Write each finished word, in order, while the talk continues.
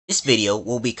This video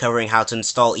will be covering how to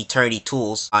install Eternity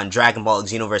tools on Dragon Ball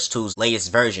Xenoverse 2's latest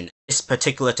version. This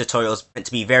particular tutorial is meant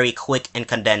to be very quick and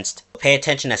condensed. Pay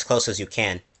attention as close as you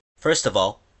can. First of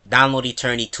all, download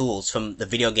Eternity tools from the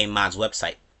Video Game Mods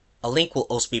website. A link will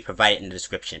also be provided in the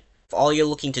description. If all you're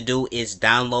looking to do is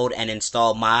download and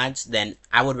install mods, then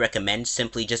I would recommend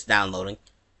simply just downloading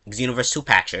Xenoverse 2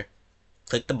 Patcher,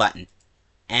 click the button,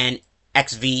 and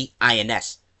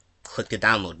XVINS, click the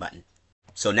download button.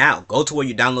 So now, go to where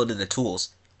you downloaded the tools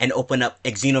and open up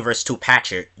Xenoverse 2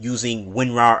 Patcher using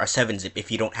WinRAR or 7-zip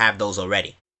if you don't have those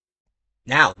already.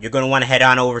 Now, you're going to want to head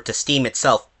on over to Steam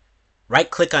itself,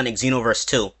 right-click on Xenoverse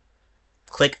 2,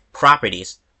 click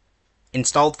Properties,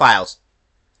 Installed Files,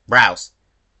 Browse,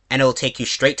 and it will take you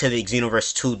straight to the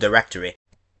Xenoverse 2 directory.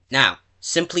 Now,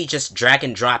 simply just drag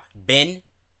and drop bin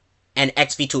and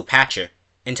XV2 Patcher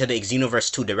into the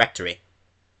Xenoverse 2 directory.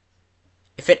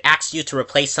 If it asks you to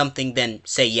replace something, then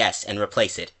say yes and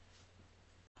replace it.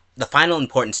 The final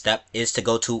important step is to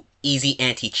go to Easy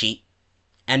Anti-Cheat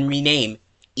and rename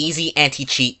Easy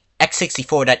Anti-Cheat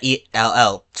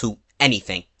x64.ell to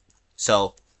anything.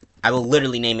 So, I will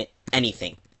literally name it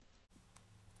anything.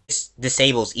 This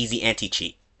disables Easy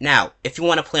Anti-Cheat. Now, if you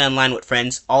want to play online with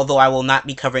friends, although I will not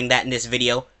be covering that in this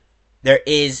video, there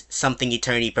is something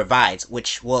Eternity provides,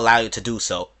 which will allow you to do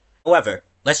so. However,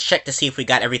 let's check to see if we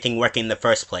got everything working in the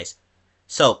first place.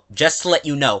 So, just to let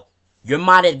you know, your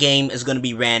modded game is going to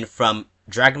be ran from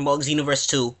Dragon Ball Xenoverse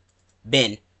 2,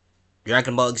 bin,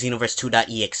 Dragon Ball Xenoverse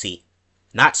 2.exe,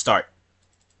 not start.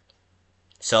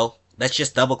 So, let's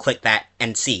just double click that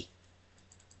and see.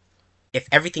 If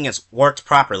everything has worked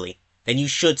properly, then you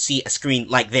should see a screen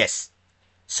like this.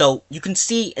 So, you can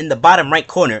see in the bottom right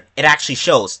corner, it actually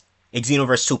shows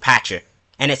Xenoverse 2 Patcher,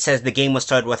 and it says the game was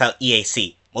started without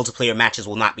EAC. Multiplayer matches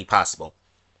will not be possible,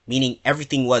 meaning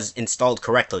everything was installed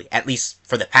correctly, at least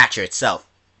for the patcher itself.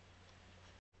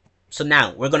 So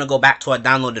now, we're going to go back to our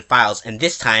downloaded files, and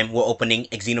this time we're opening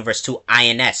Xenoverse 2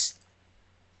 INS.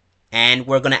 And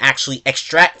we're going to actually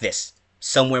extract this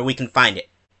somewhere we can find it.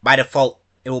 By default,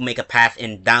 it will make a path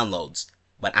in Downloads,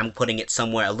 but I'm putting it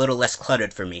somewhere a little less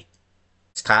cluttered for me.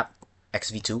 Desktop,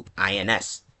 XV2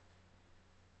 INS.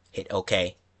 Hit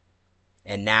OK.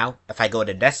 And now, if I go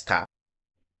to Desktop,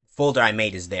 folder I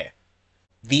made is there.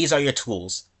 These are your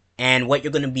tools, and what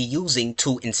you're going to be using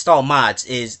to install mods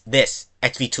is this,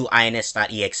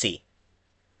 xv2ins.exe.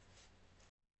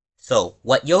 So,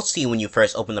 what you'll see when you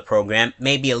first open the program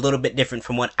may be a little bit different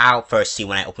from what I'll first see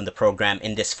when I open the program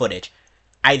in this footage.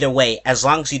 Either way, as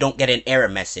long as you don't get an error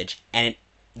message, and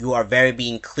you are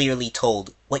being clearly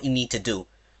told what you need to do,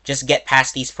 just get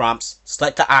past these prompts,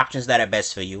 select the options that are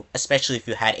best for you, especially if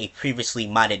you had a previously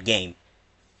modded game.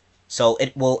 So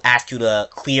it will ask you to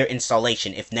clear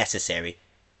installation if necessary.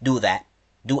 Do that.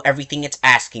 Do everything it's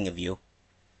asking of you.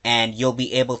 And you'll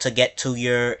be able to get to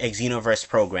your Xenoverse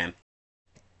program.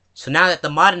 So now that the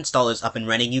mod installer is up and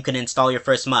running, you can install your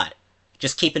first mod.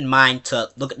 Just keep in mind to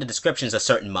look at the descriptions of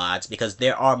certain mods, because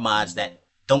there are mods that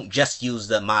don't just use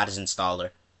the mods installer,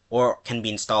 or can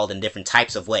be installed in different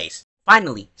types of ways.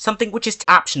 Finally, something which is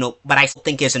optional, but I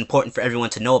think is important for everyone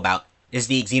to know about, is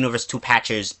the Xenoverse 2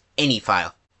 Patcher's ini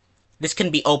file. This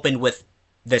can be opened with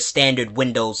the standard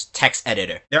Windows text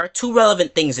editor. There are two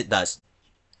relevant things it does.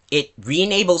 It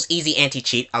re-enables Easy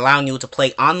Anti-Cheat, allowing you to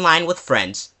play online with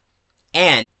friends,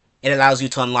 and it allows you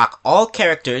to unlock all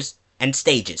characters and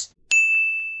stages.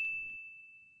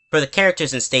 For the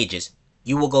characters and stages,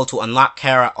 you will go to Unlock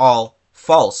Kara All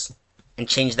False and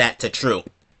change that to True.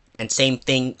 And same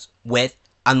thing with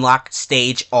Unlock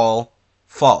Stage All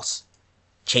False.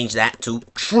 Change that to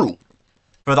True.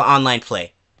 For the online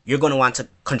play, you're going to want to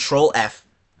Control F,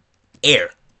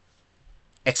 Air.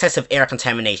 Excessive air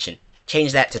contamination.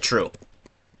 Change that to True.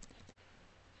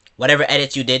 Whatever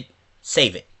edits you did,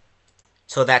 save it.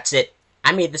 So that's it.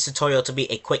 I made this tutorial to be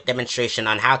a quick demonstration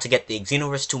on how to get the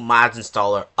Xenoverse 2 Mods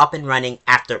Installer up and running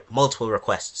after multiple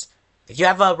requests. If you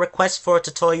have a request for a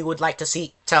tutorial you would like to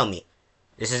see, tell me.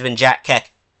 This has been Jack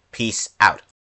Keck. Peace out.